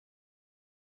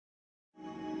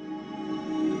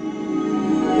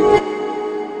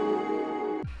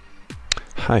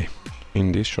Hi,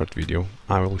 in this short video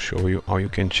I will show you how you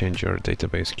can change your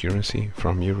database currency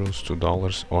from euros to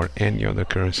dollars or any other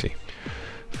currency.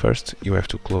 First you have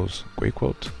to close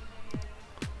QUICKQUOTE,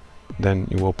 then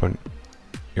you open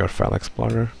your file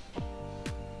explorer,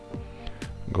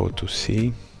 go to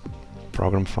C,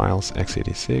 Program Files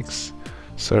x86,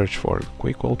 search for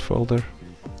QUICKQUOTE folder,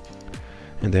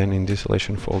 and then in the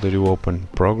installation folder you open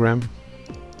Program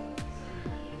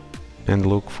and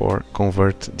look for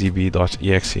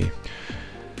convertdb.exe.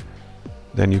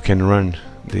 Then you can run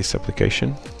this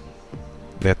application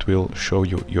that will show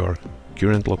you your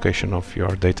current location of your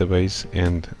database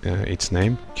and its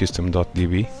name,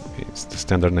 custom.db. It's the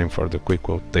standard name for the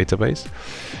QUICKQUOTE database,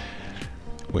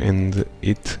 and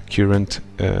its current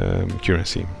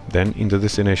currency. Then in the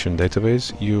destination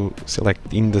database you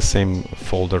select in the same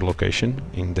folder location,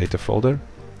 in data folder,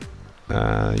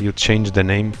 you change the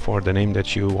name for the name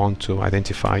that you want to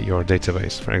identify your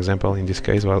database. For example, in this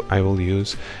case, I will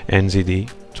use NZD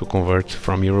to convert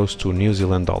from euros to New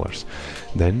Zealand dollars.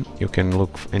 Then you can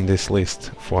look in this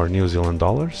list for New Zealand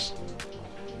dollars,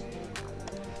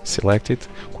 select it.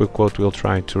 QUICKQUOTE will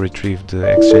try to retrieve the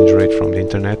exchange rate from the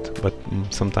internet, but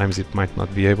sometimes it might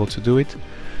not be able to do it,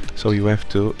 so you have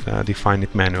to define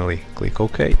it manually. Click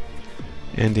OK,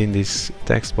 and in this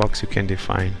text box you can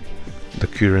define the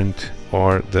current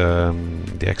or the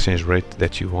exchange rate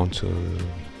that you want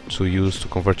to use to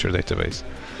convert your database.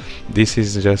 This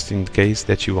is just in case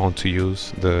that you want to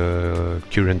use the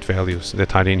current values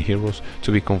that are in euros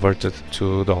to be converted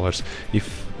to dollars.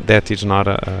 If that is not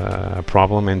a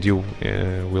problem and you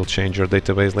will change your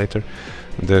database later,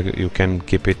 you can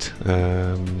keep it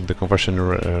the conversion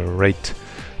rate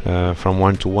from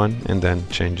 1 to 1 and then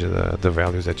change the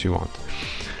values that you want.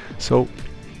 So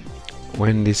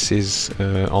when this is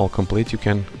all complete, you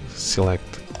can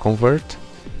select Convert,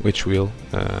 which will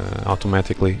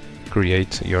automatically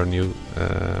create your new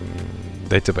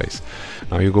database.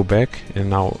 Now you go back and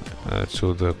now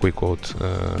to the QUICKQUOTE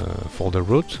folder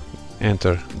root,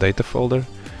 enter data folder,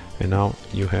 and now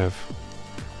you have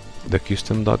the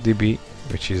custom.db,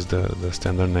 which is the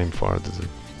standard name for the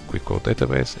QUICKQUOTE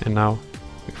database. And now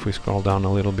if we scroll down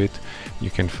a little bit, you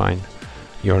can find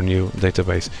your new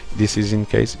database. This is in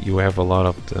case you have a lot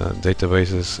of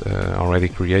databases already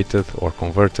created or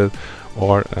converted,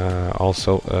 or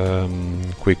also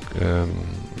quick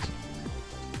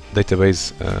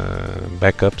database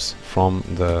backups from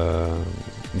the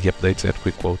updates that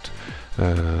QUICKQUOTE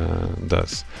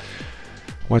does.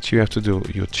 What you have to do,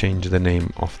 you change the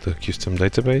name of the custom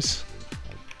database.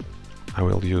 I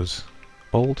will use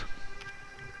old.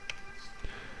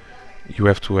 You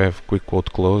have to have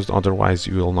QUICKQUOTE closed, otherwise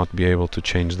you will not be able to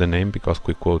change the name, because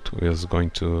QUICKQUOTE is going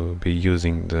to be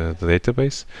using the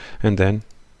database. And then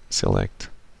select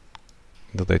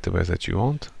the database that you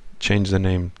want, change the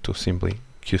name to simply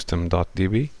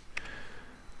custom.db,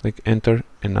 click enter,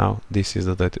 and now this is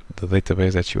the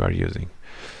database that you are using.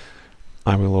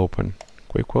 I will open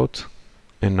QUICKQUOTE,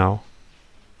 and now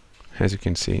as you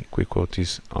can see, QUICKQUOTE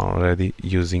is already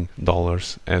using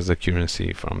dollars as the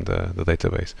currency from the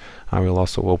database. I will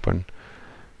also open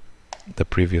the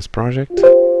previous project.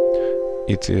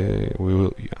 It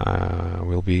will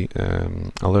be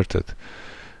alerted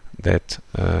that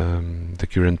the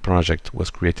current project was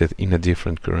created in a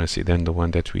different currency than the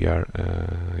one that we are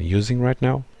using right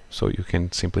now. So you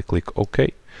can simply click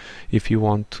OK. If you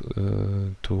want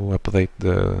to update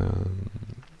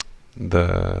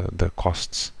the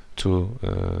costs to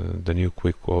the new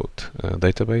QUICKQUOTE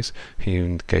database,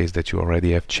 in case that you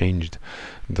already have changed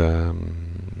the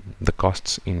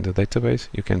costs in the database,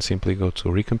 you can simply go to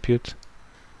recompute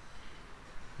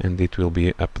and it will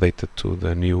be updated to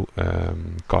the new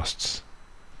costs.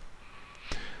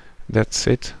 That's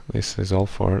it. This is all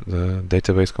for the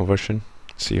database conversion.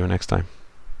 See you next time.